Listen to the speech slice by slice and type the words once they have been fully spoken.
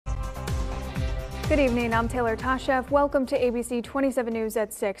Good evening, I'm Taylor Tashev. Welcome to ABC 27 News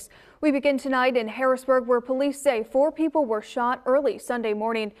at 6. We begin tonight in Harrisburg, where police say 4 people were shot early Sunday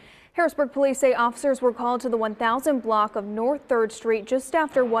morning. Harrisburg police say officers were called to the 1000 block of North 3rd Street just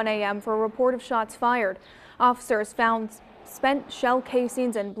after 1 a.m. for a report of shots fired. Officers found spent shell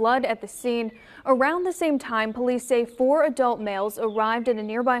casings and blood at the scene. Around the same time, police say 4 adult males arrived at a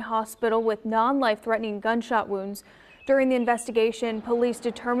nearby hospital with non-life-threatening gunshot wounds. During the investigation, police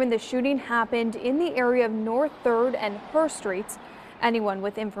determined the shooting happened in the area of North 3rd and Hurst Streets. Anyone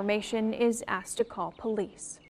with information is asked to call police.